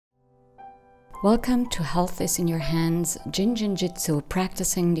Welcome to Health is in Your Hands, Jin Shin Jyutsu,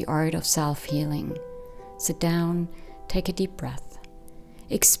 practicing the art of self-healing. Sit down, take a deep breath.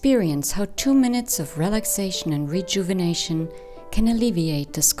 Experience how 2 minutes of relaxation and rejuvenation can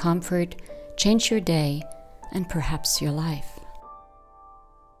alleviate discomfort, change your day, and perhaps your life.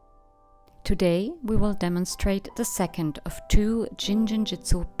 Today, we will demonstrate the second of 2 Jin Shin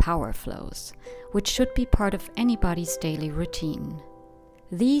Jyutsu power flows, which should be part of anybody's daily routine.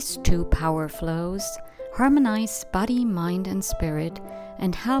 These 2 power flows harmonize body, mind, and spirit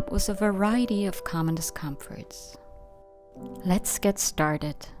and help with a variety of common discomforts. Let's get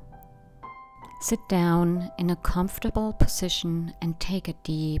started. Sit down in a comfortable position and take a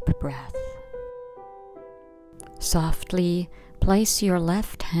deep breath. Softly place your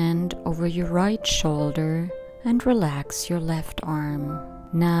left hand over your right shoulder and relax your left arm.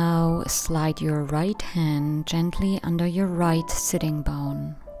 Now slide your right hand gently under your right sitting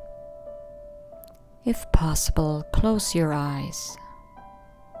bone. If possible, close your eyes.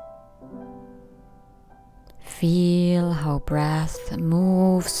 Feel how breath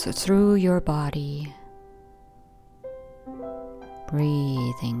moves through your body.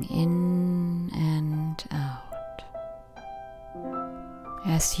 Breathing in and out.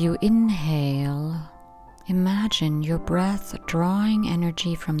 As you inhale, imagine your breath drawing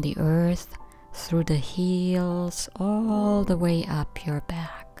energy from the earth through the heels all the way up your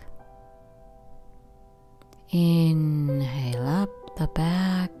back. Inhale up the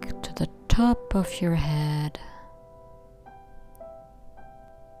back to the top of your head.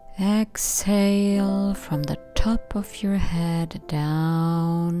 Exhale from the top of your head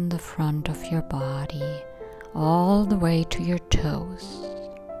down the front of your body, all the way to your toes.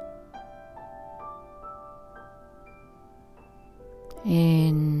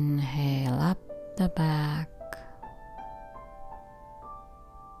 Inhale up the back.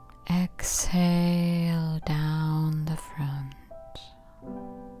 Exhale down the front.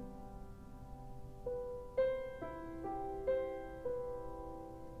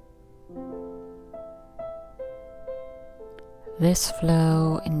 This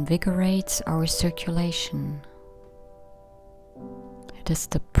flow invigorates our circulation. It is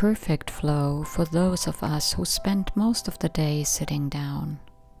the perfect flow for those of us who spend most of the day sitting down.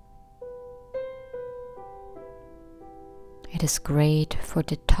 It is great for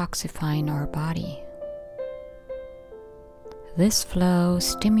detoxifying our body. This flow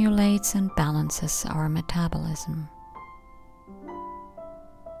stimulates and balances our metabolism.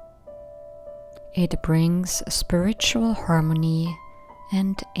 It brings spiritual harmony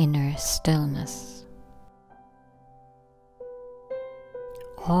and inner stillness.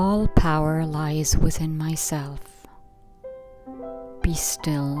 All power lies within myself. Be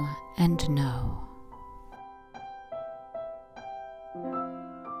still and know.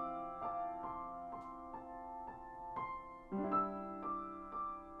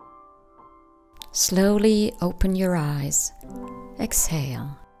 Slowly open your eyes.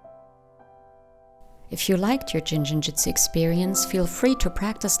 Exhale. If you liked your Jin Shin Jyutsu experience, feel free to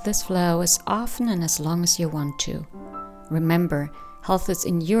practice this flow as often and as long as you want to. Remember, health is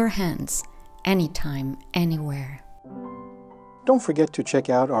in your hands, anytime, anywhere. Don't forget to check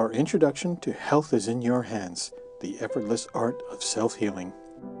out our introduction to Health is in Your Hands, the effortless art of self-healing.